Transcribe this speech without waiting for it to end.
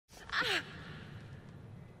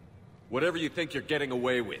Whatever you think you're getting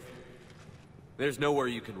away with, there's nowhere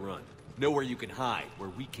you can run. Nowhere you can hide where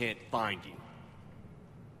we can't find you.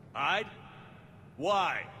 Hide?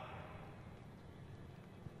 Why?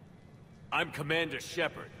 I'm Commander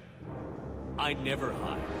Shepard. I never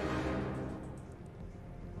hide.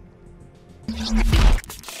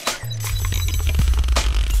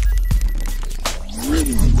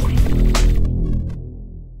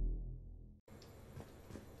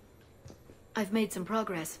 I've made some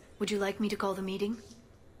progress. Would you like me to call the meeting?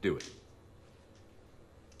 Do it.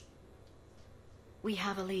 We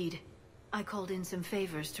have a lead. I called in some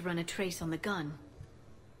favors to run a trace on the gun.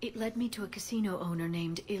 It led me to a casino owner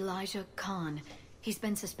named Elijah Khan. He's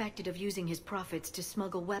been suspected of using his profits to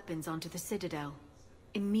smuggle weapons onto the Citadel.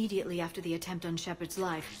 Immediately after the attempt on Shepard's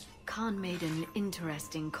life, Khan made an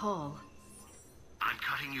interesting call. I'm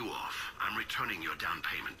cutting you off. I'm returning your down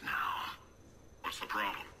payment now. What's the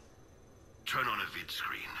problem? Turn on a vid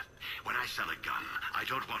screen. When I sell a gun, I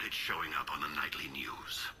don't want it showing up on the nightly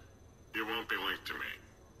news. You won't be linked to me.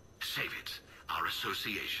 Save it. Our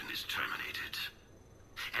association is terminated.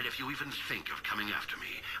 And if you even think of coming after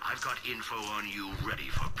me, I've got info on you ready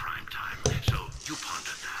for prime time. So you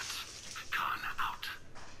ponder that. Khan out.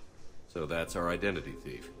 So that's our identity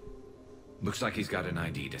thief. Looks like he's got an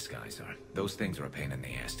ID disguiser. Those things are a pain in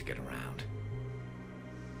the ass to get around.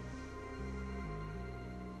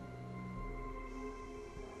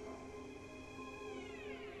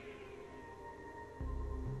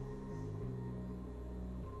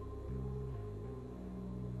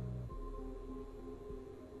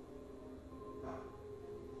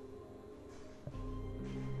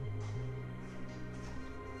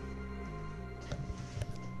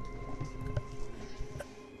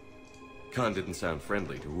 Khan didn't sound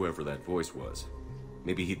friendly to whoever that voice was.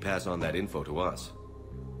 Maybe he'd pass on that info to us.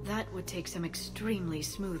 That would take some extremely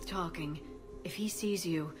smooth talking. If he sees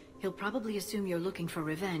you, he'll probably assume you're looking for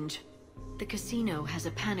revenge. The casino has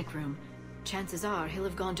a panic room. Chances are he'll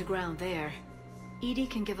have gone to ground there. EDI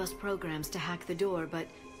can give us programs to hack the door, but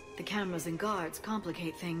the cameras and guards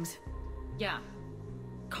complicate things. Yeah.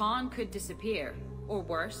 Khan could disappear. Or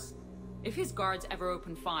worse. If his guards ever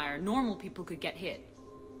open fire, normal people could get hit.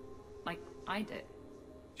 Like I did.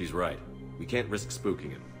 She's right. We can't risk spooking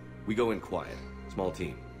him. We go in quiet. Small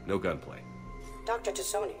team. No gunplay. Dr.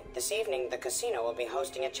 Tassoni, this evening the casino will be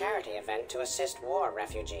hosting a charity event to assist war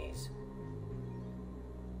refugees.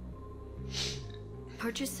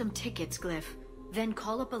 Purchase some tickets, Glyph. Then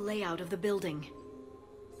call up a layout of the building.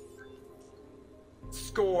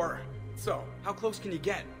 Score! So, how close can you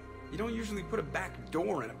get? You don't usually put a back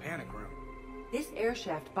door in a panic room. This air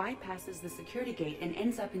shaft bypasses the security gate and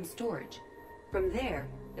ends up in storage. From there,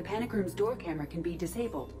 the panic room's door camera can be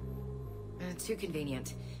disabled. Too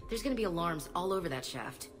convenient. There's gonna be alarms all over that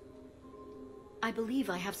shaft. I believe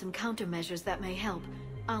I have some countermeasures that may help.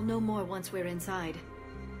 I'll know more once we're inside.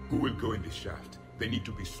 Who will go in this shaft? They need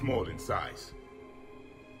to be small in size.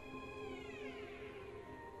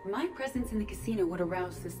 My presence in the casino would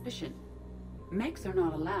arouse suspicion. Mechs are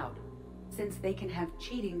not allowed, since they can have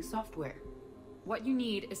cheating software. What you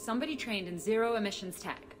need is somebody trained in zero emissions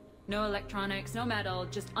tech. No electronics, no metal,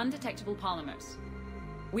 just undetectable polymers.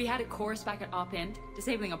 We had a course back at Op-Int,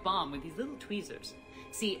 disabling a bomb with these little tweezers.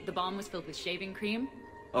 See, the bomb was filled with shaving cream.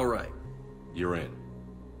 All right. You're in.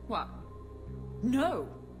 What? No!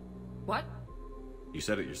 What? You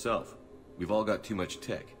said it yourself. We've all got too much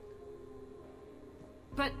tech.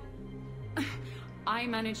 But... I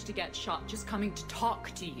managed to get shot just coming to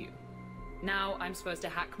talk to you. Now I'm supposed to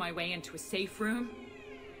hack my way into a safe room?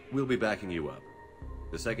 We'll be backing you up.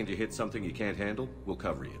 The second you hit something you can't handle, we'll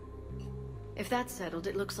cover you. If that's settled,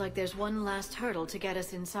 it looks like there's one last hurdle to get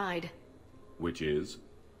us inside. Which is?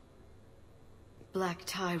 Black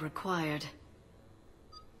tie required.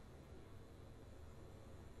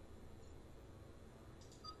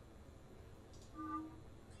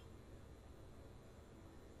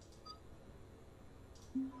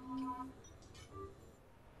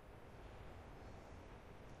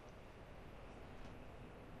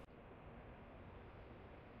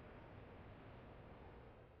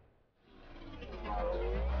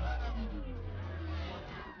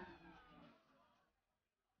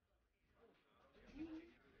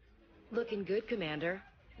 Looking good, Commander.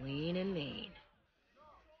 Lean and mean.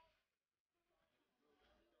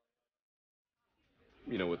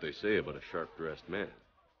 You know what they say about a sharp-dressed man.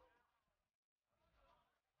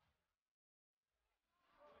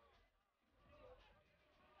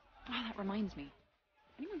 Oh, that reminds me.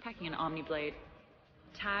 Anyone packing an Omni Blade,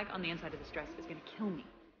 tag on the inside of this dress is gonna kill me.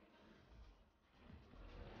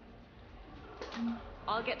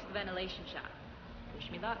 I'll get to the ventilation shaft.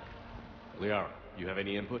 Wish me luck. Liara, you have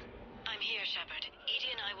any input? I'm here, Shepard.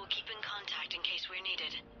 Edie and I will keep in contact in case we're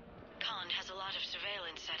needed. Khan has a lot of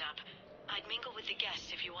surveillance set up. I'd mingle with the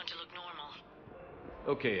guests if you want to look normal.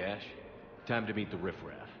 Okay, Ash. Time to meet the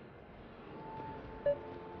riffraff.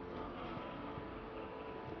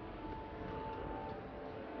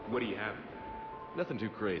 What do you have? Nothing too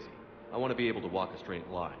crazy. I want to be able to walk a straight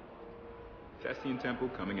line. Thessian Temple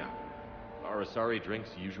coming up. Are Asari drinks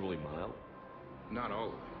usually mild? Not all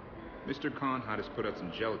of them. Mr. Khan had us put out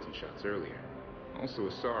some gelatin shots earlier. Also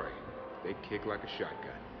Asari. They kick like a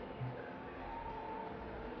shotgun.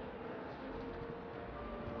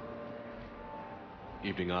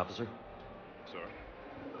 Evening, officer. Sir.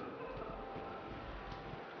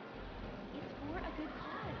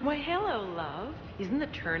 Why, hello, love. Isn't the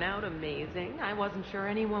turnout amazing? I wasn't sure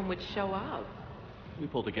anyone would show up. We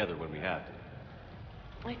pull together when we have to.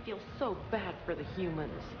 I feel so bad for the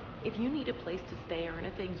humans. If you need a place to stay or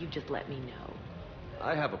anything, you just let me know.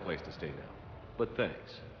 I have a place to stay now, but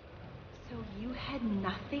thanks. So you had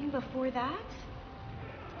nothing before that?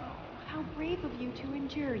 Oh, how brave of you to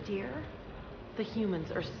endure, dear. The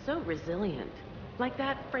humans are so resilient. Like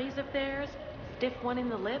that phrase of theirs, stiff one in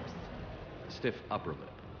the lips. Stiff upper lip.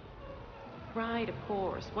 Right, of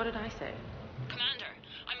course. What did I say? Commander,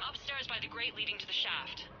 I'm upstairs by the grate leading to the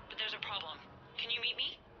shaft, but there's a problem. Can you meet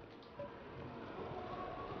me?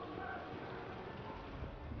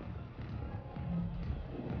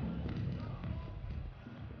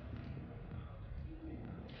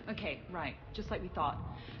 Okay, right. Just like we thought.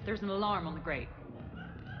 There's an alarm on the grate.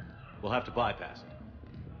 We'll have to bypass it.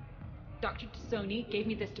 Dr. Tassoni gave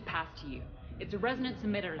me this to pass to you. It's a resonance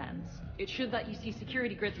emitter lens. It should let you see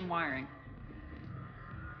security grids and wiring.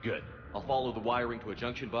 Good. I'll follow the wiring to a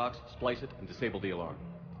junction box, splice it, and disable the alarm.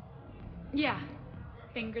 Yeah.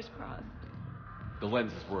 Fingers crossed. The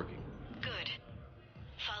lens is working. Good.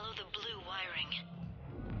 Follow the blue wiring.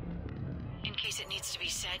 In case it needs to be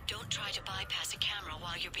said, don't try to bypass a camera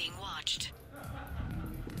while you're being watched.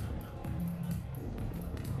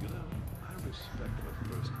 You know, I respect the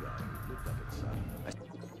first guy who lived up inside.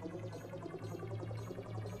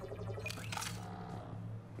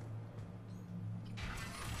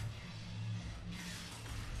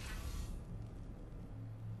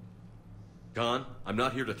 Khan, I'm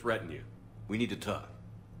not here to threaten you. We need to talk.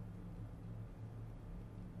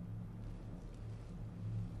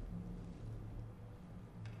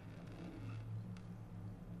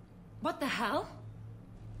 What the hell?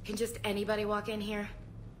 Can just anybody walk in here?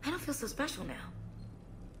 I don't feel so special now.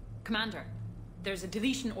 Commander, there's a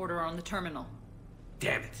deletion order on the terminal.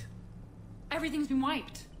 Damn it. Everything's been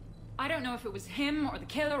wiped. I don't know if it was him or the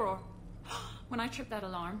killer or... When I tripped that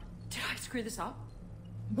alarm, did I screw this up?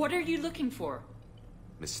 What are you looking for?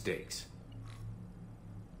 Mistakes.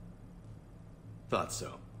 Thought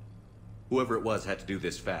so. Whoever it was had to do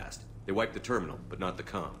this fast. They wiped the terminal, but not the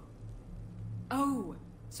comm. Oh,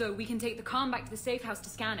 so we can take the comm back to the safe house to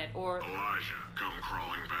scan it, or... Elijah, come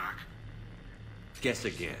crawling back. Guess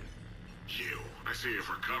again. You. I see you've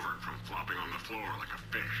recovered from flopping on the floor like a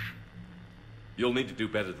fish. You'll need to do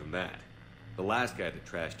better than that. The last guy that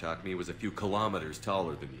trash-talked me was a few kilometers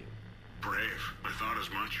taller than you. Brave. I thought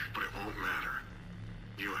as much, but it won't matter.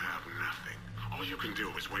 You have nothing. All you can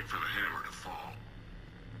do is wait for the hammer to fall.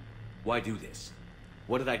 Why do this?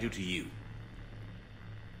 What did I do to you?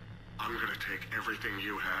 I'm gonna take everything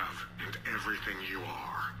you have and everything you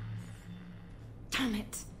are. Damn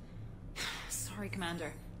it. Sorry,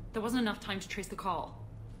 Commander. There wasn't enough time to trace the call.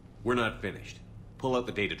 We're not finished. Pull out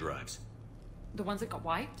the data drives. The ones that got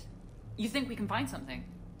wiped? You think we can find something?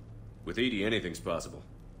 With Edie, anything's possible.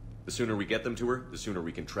 The sooner we get them to her, the sooner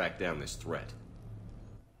we can track down this threat.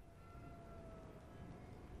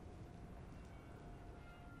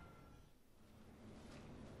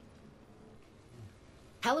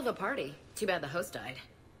 Hell of a party. Too bad the host died.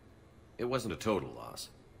 It wasn't a total loss.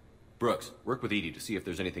 Brooks, work with Edie to see if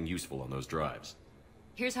there's anything useful on those drives.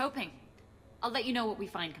 Here's hoping. I'll let you know what we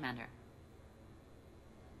find, Commander.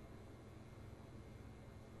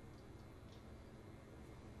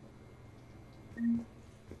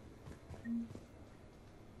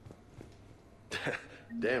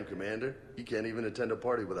 Damn, Commander. You can't even attend a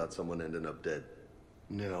party without someone ending up dead.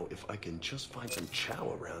 Now, if I can just find some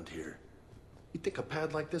chow around here, you'd think a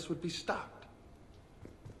pad like this would be stocked.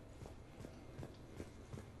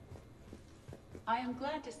 I am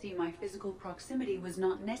glad to see my physical proximity was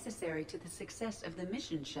not necessary to the success of the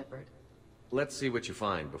mission, Shepard. Let's see what you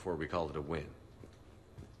find before we call it a win.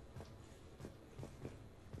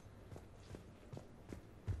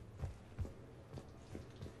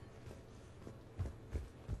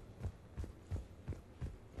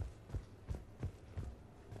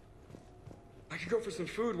 could go for some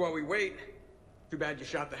food while we wait. Too bad you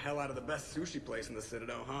shot the hell out of the best sushi place in the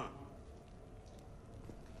Citadel, huh?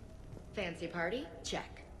 Fancy party?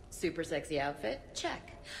 Check. Super sexy outfit?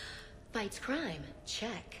 Check. Fights crime?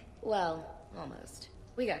 Check. Well, almost.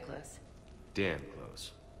 We got close. Damn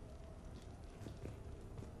close.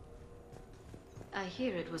 I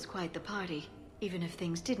hear it was quite the party, even if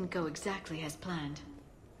things didn't go exactly as planned.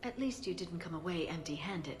 At least you didn't come away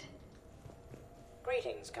empty-handed.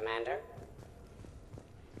 Greetings, Commander.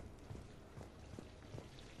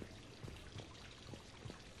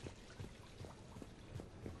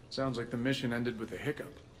 Sounds like the mission ended with a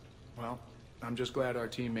hiccup. Well, I'm just glad our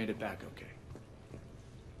team made it back okay.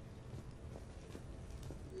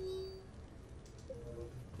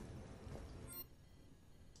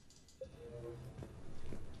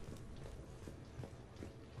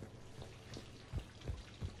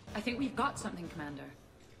 I think we've got something, Commander.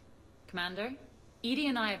 Commander, Edie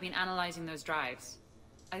and I have been analyzing those drives.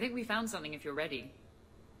 I think we found something if you're ready.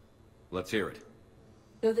 Let's hear it.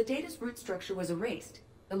 Though the data's root structure was erased,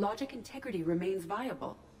 the logic integrity remains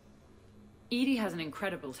viable. Edie has an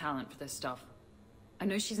incredible talent for this stuff. I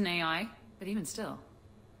know she's an AI, but even still.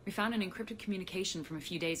 We found an encrypted communication from a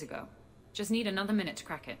few days ago. Just need another minute to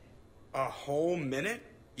crack it. A whole minute?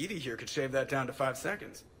 Edie here could shave that down to 5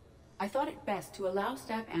 seconds. I thought it best to allow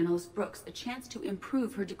Staff Analyst Brooks a chance to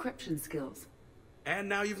improve her decryption skills. And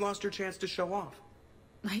now you've lost your chance to show off.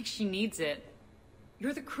 Like she needs it.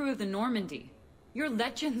 You're the crew of the Normandy. You're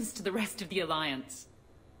legends to the rest of the Alliance.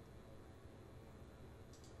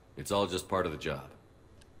 It's all just part of the job.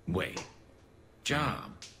 Wait.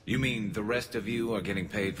 Job? You mean the rest of you are getting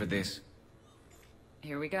paid for this?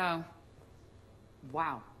 Here we go.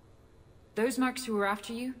 Wow. Those mercs who were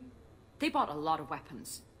after you, they bought a lot of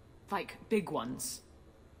weapons. Like, big ones.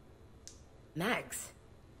 Max?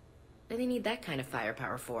 What do they need that kind of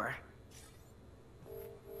firepower for?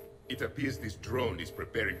 It appears this drone is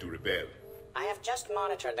preparing to rebel. I have just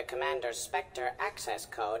monitored the Commander's Spectre access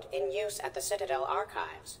code in use at the Citadel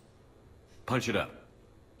archives. Punch it up.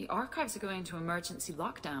 The archives are going into emergency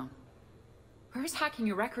lockdown. Whoever's hacking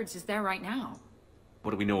your records is there right now.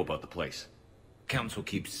 What do we know about the place? Council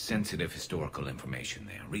keeps sensitive historical information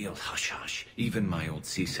there. Real hush-hush. Even my old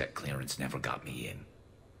CSEC clearance never got me in.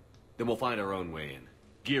 Then we'll find our own way in.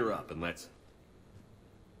 Gear up and let's...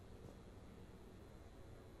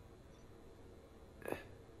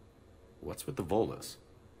 What's with the Volas?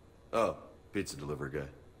 Oh, pizza delivery guy.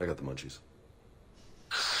 I got the munchies.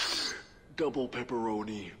 Double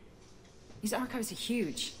pepperoni. These archives are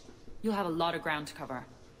huge. You'll have a lot of ground to cover.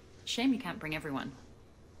 Shame you can't bring everyone.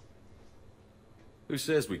 Who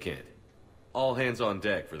says we can't? All hands on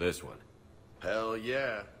deck for this one. Hell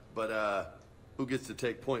yeah. But, who gets to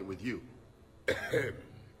take point with you?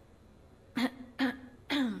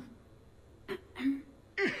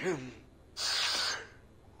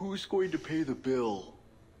 Who's going to pay the bill?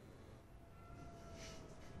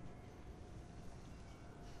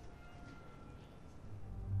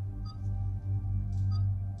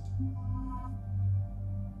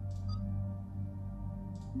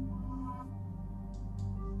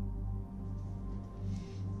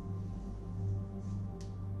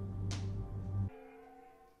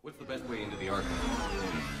 What's the best way into the archive?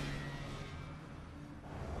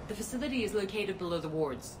 The facility is located below the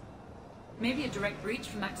wards. Maybe a direct breach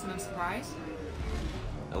for maximum surprise?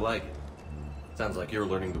 I like it. Sounds like you're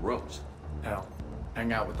learning the ropes. Hell,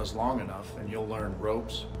 hang out with us long enough and you'll learn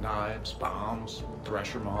ropes, knives, bombs,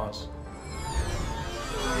 thresher maws.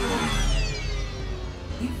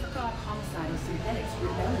 You forgot homicidal synthetics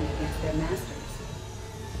rebelling against their masters.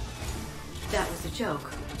 That was a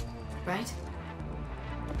joke, right?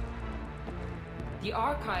 The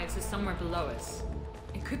archives is somewhere below us.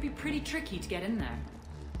 It could be pretty tricky to get in there.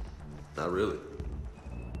 Not really.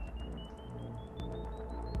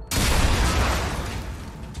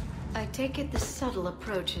 I take it the subtle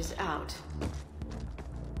approach is out.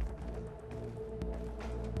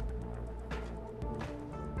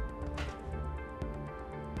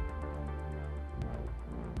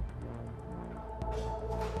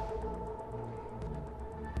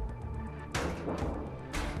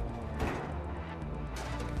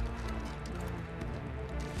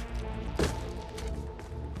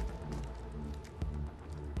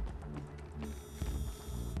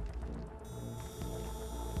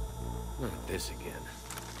 Not this again.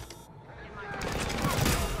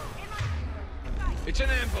 It's an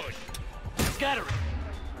ambush! Scatter it!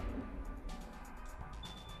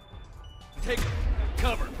 Take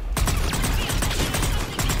cover!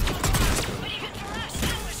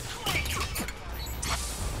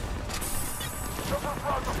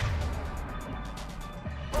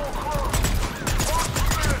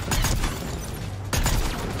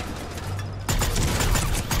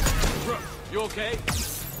 You okay?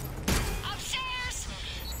 Upstairs!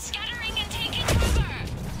 Scattering and taking cover!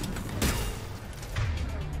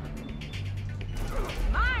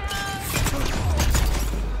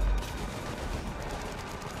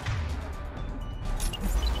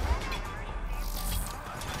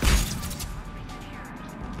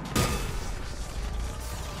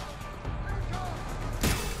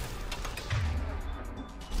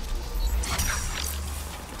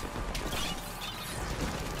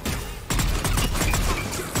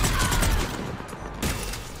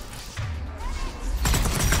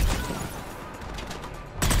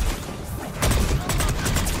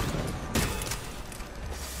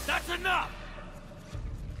 Enough!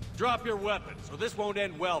 Drop your weapons, or this won't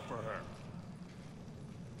end well for her.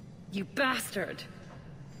 You bastard!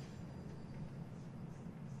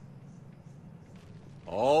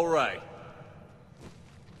 All right.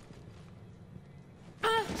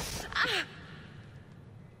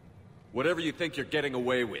 Whatever you think you're getting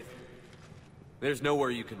away with, there's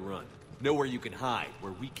nowhere you can run. Nowhere you can hide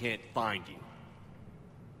where we can't find you.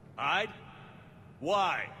 Hide?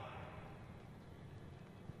 Why?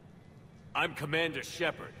 I'm Commander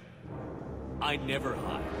Shepard. I never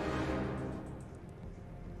hide.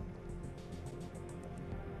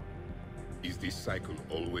 Is this cycle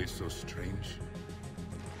always so strange?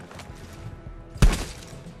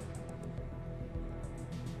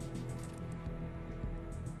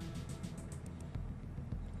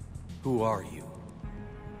 Who are you?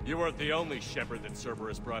 You weren't the only Shepard that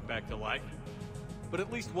Cerberus brought back to life. But at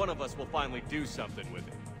least one of us will finally do something with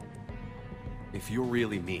it. If you're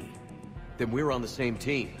really me, then we're on the same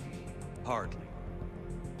team. Hardly.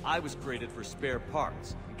 I was created for spare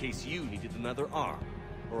parts, in case you needed another arm,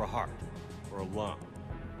 or a heart, or a lung.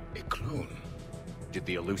 A clone? Did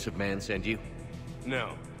the elusive man send you?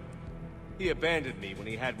 No. He abandoned me when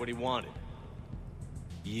he had what he wanted.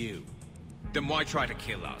 You. Then why try to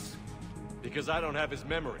kill us? Because I don't have his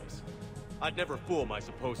memories. I'd never fool my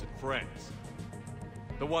supposed friends.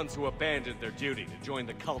 The ones who abandoned their duty to join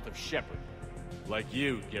the cult of Shepard. Like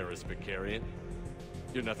you, Garrus Vicarian.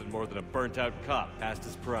 You're nothing more than a burnt-out cop past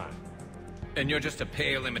his prime. And you're just a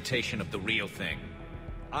pale imitation of the real thing.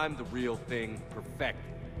 I'm the real thing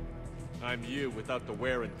perfected. I'm you without the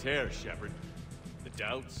wear and tear, Shepard. The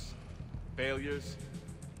doubts, failures.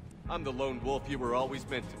 I'm the lone wolf you were always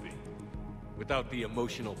meant to be. Without the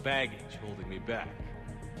emotional baggage holding me back.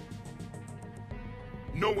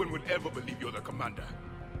 No one would ever believe you're the commander.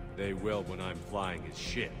 They will when I'm flying his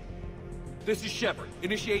ship. This is Shepard.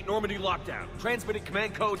 Initiate Normandy lockdown. Transmitting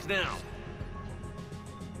command codes now.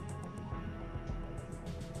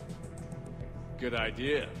 Good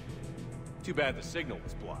idea. Too bad the signal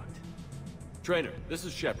was blocked. Trainer, this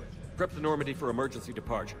is Shepard. Prep the Normandy for emergency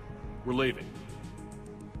departure. We're leaving.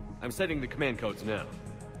 I'm setting the command codes now.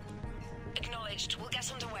 Acknowledged. We'll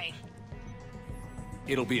get underway.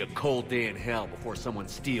 It'll be a cold day in hell before someone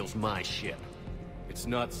steals my ship. It's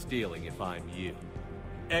not stealing if I'm you.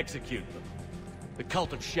 Execute them. The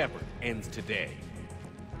cult of Shepard ends today.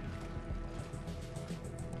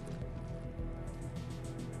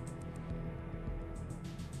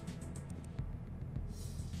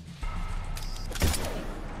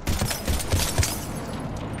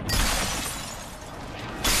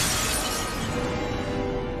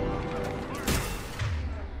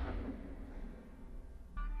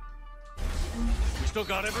 We still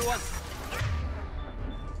got everyone?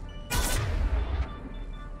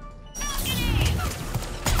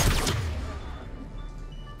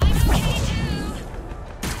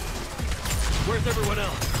 Where's everyone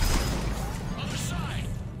else? Other side.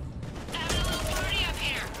 Having a little party up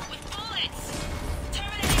here with bullets.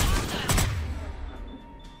 Terminating hostile.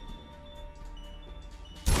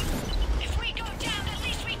 If we go down, at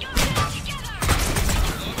least we go down together.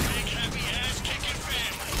 Low rank, happy ass kicking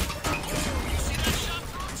family. You see that shot,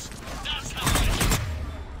 Brooks? That's how I do.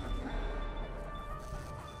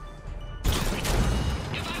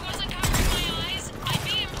 If I wasn't covering my eyes, I'd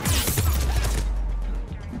be impressed.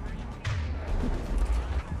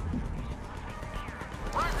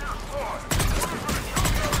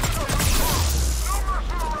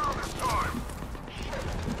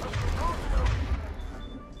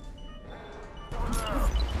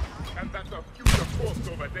 And that's a future force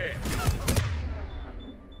over there.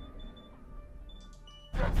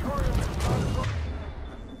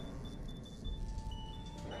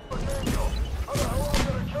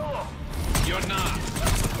 You're not.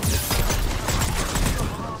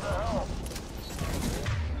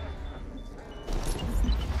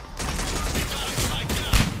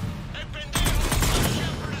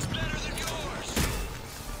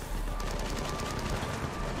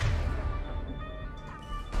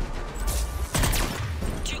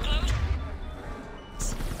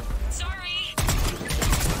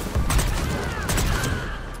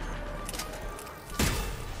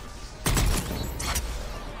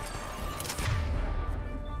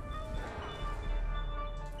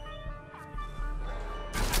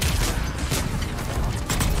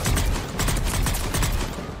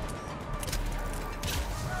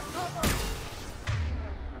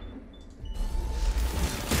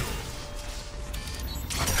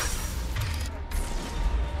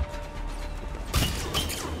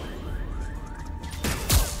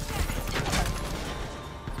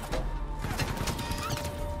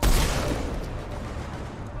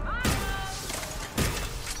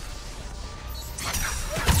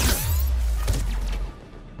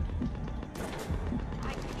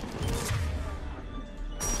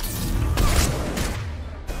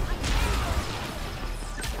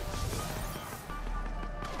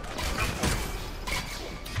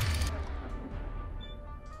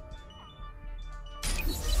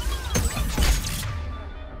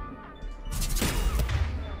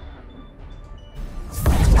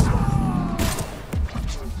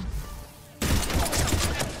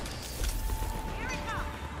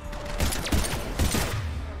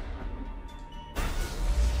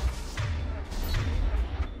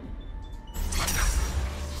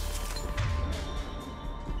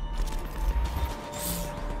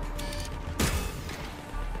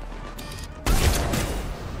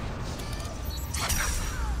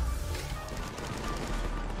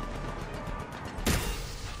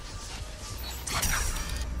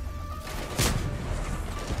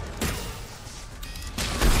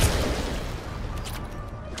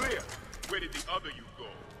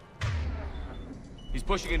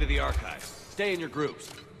 Pushing into the archives. Stay in your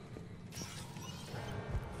groups.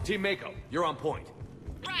 Team Mako, you're on point.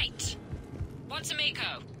 Right. What's a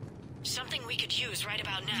Mako? Something we could use right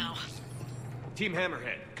about now. Team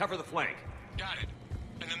Hammerhead, cover the flank. Got it.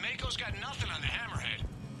 And the Mako's got nothing on the Hammerhead.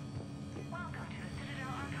 Welcome to the Citadel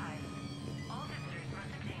Archives. All visitors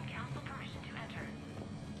must obtain council permission to enter.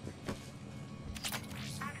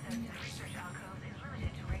 Access to the research alcoves is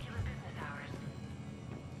limited to regular business hours.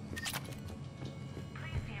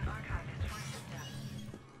 Please see an archivist for assistance.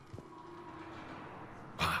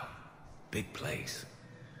 Wow, big place.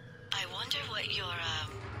 I wonder what your,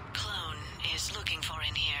 clone is looking for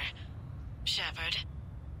in here. Shepard.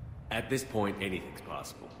 At this point, anything's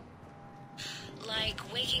possible. Like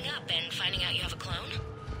waking up and finding out you have a clone?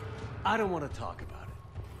 I don't want to talk about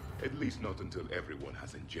it. At least not until everyone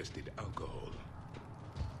has ingested alcohol.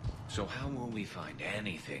 So how will we find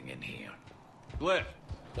anything in here? Glyph.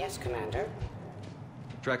 Yes, Commander.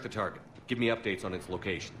 Track the target. Give me updates on its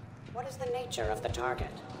location. What is the nature of the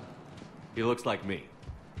target? He looks like me.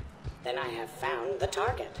 Then I have found the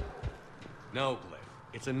target. No, Glyph.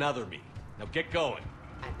 It's another me. Now get going.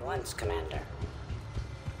 At once, Commander.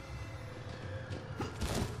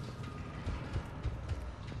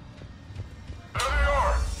 There they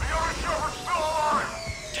are! The other Shepard's still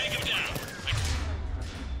alive! Take him down.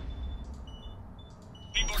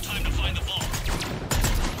 Need more time to find the vault.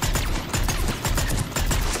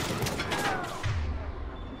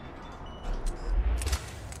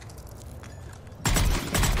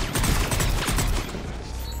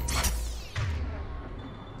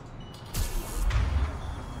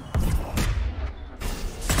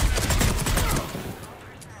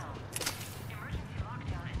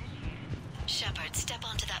 Shepard, step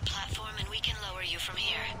onto that platform and we can lower you from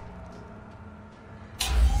here.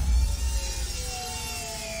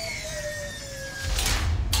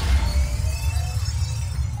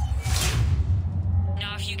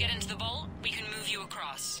 Now if you get into the vault, we can move you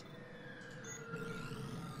across.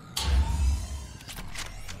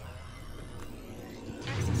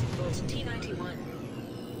 Accessing Vault T91.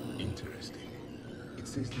 Interesting. It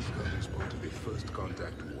says this gun is part of the First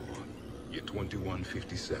Contact War, year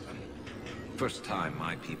 2157. First time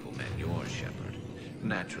my people met yours, Shepard.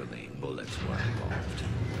 Naturally, bullets were involved.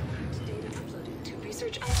 Data uploaded to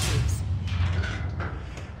research archives.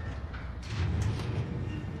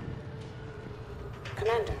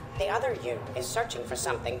 Commander, the other you is searching for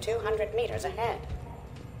something 200 meters ahead.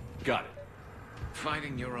 Got it.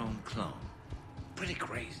 Fighting your own clone. Pretty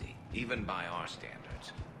crazy, even by our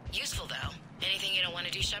standards. Useful, though. Anything you don't want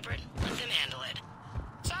to do, Shepard? Let them handle it.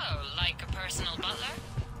 So, like a personal butler?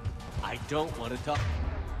 I don't want to talk.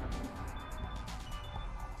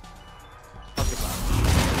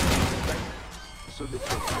 So the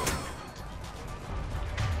problem.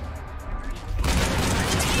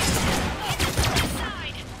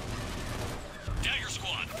 Dagger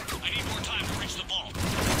Squad, I need more time to reach the vault.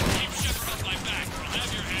 Keep Shepard off my back, or I'll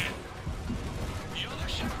have your head. The other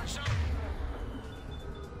Shepard, son?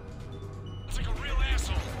 It's like a real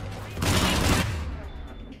asshole.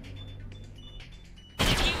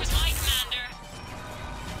 He was my commander.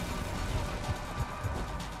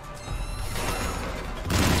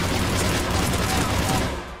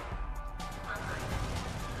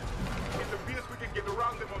 It appears we can get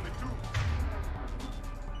around them on the tube.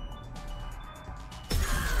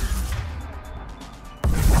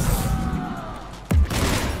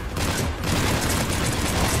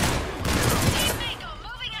 Team Mako,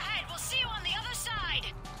 moving ahead. We'll see you on the other side.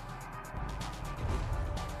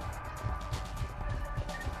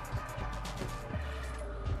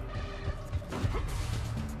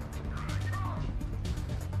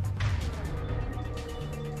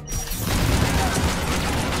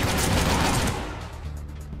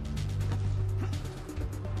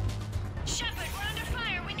 Shepard, we're under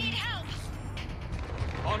fire. We need help.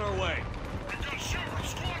 On our way. We've got Shepard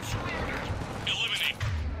Squad surrounded. Eliminate.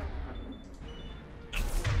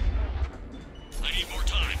 I need more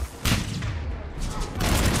time.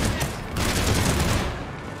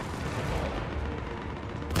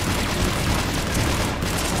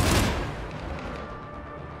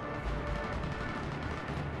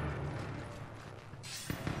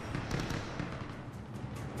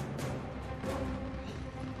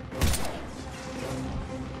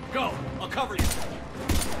 Go! I'll cover you.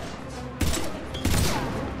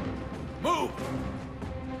 Move!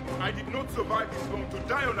 I did not survive this long to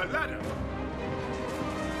die on a ladder.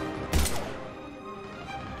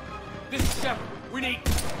 This is Shepard. We need...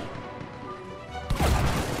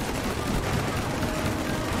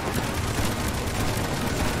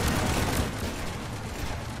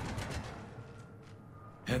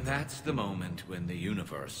 And That's the moment when the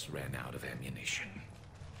universe ran out of ammunition.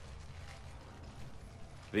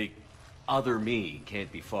 The other me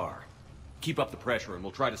can't be far. Keep up the pressure and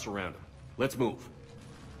we'll try to surround him. Let's move.